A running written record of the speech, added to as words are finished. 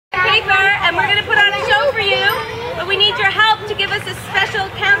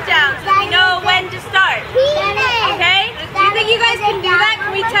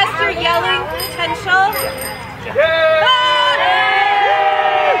test your yelling potential?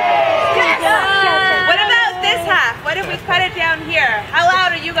 What about this half? What if we cut it down here? How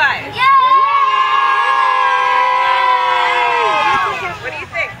loud are you guys? What do you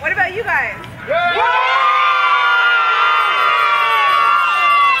think? What about you guys?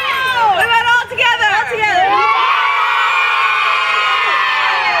 What about all together? All together.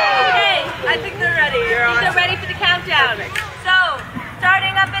 Okay, I think they're ready. They're ready for the countdown. So,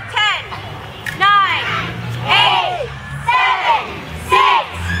 starting up at 10, 9, 8, 7, 6,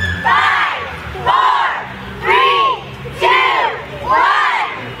 5, 4, 3, 2, 1.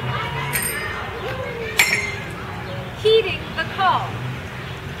 Heeding the call.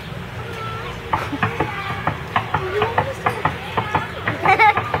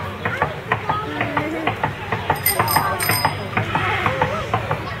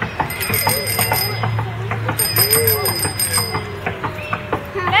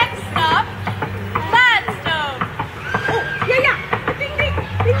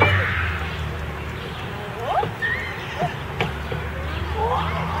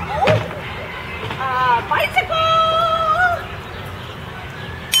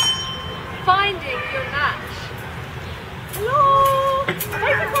 Finding your match. Hello!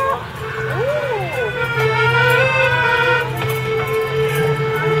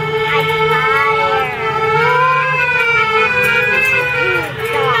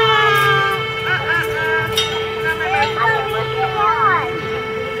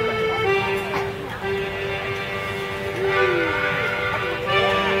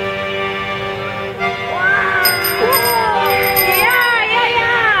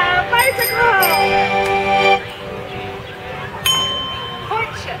 Bicycle!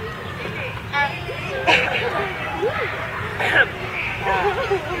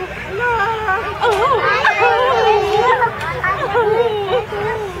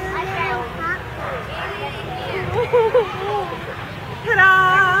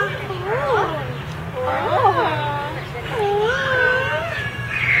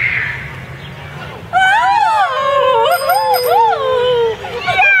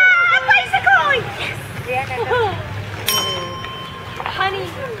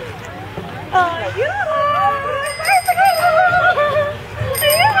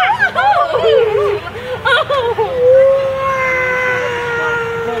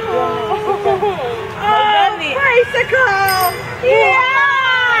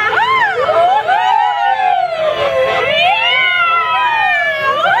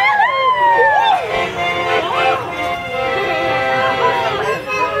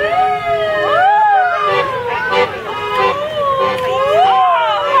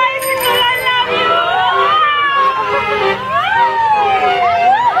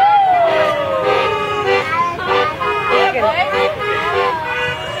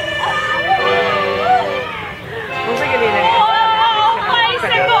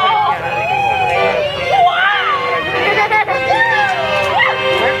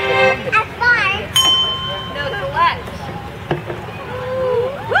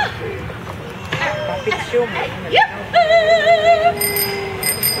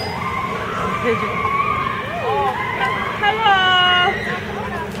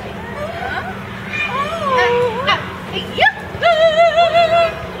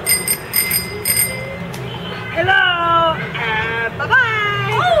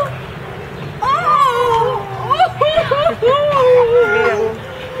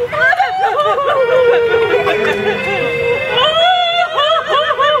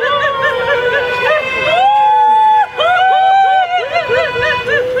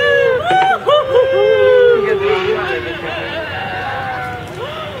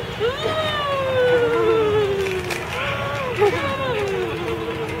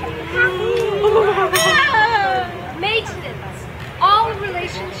 Maintenance. All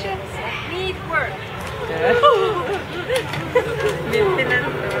relationships need work.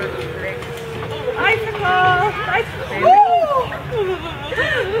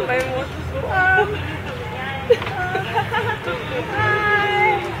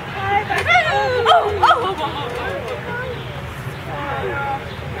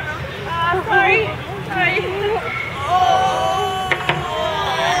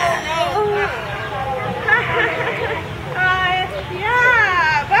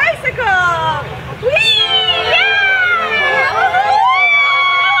 Yeah, bicycle! Whee! Yeah!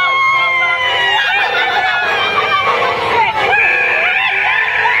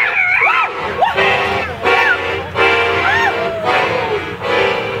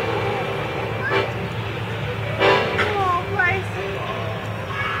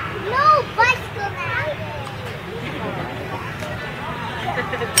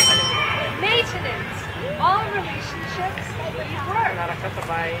 para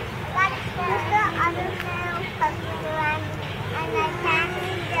kasabay. That's just the other little puppy one, and I can't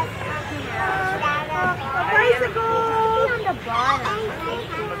just Bicycle! on the bottom.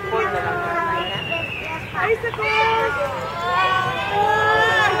 Mag-pull na lang natin. Bicycle!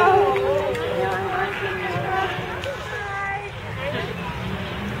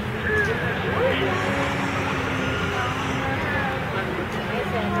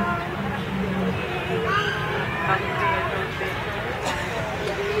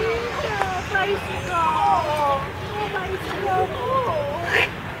 Ang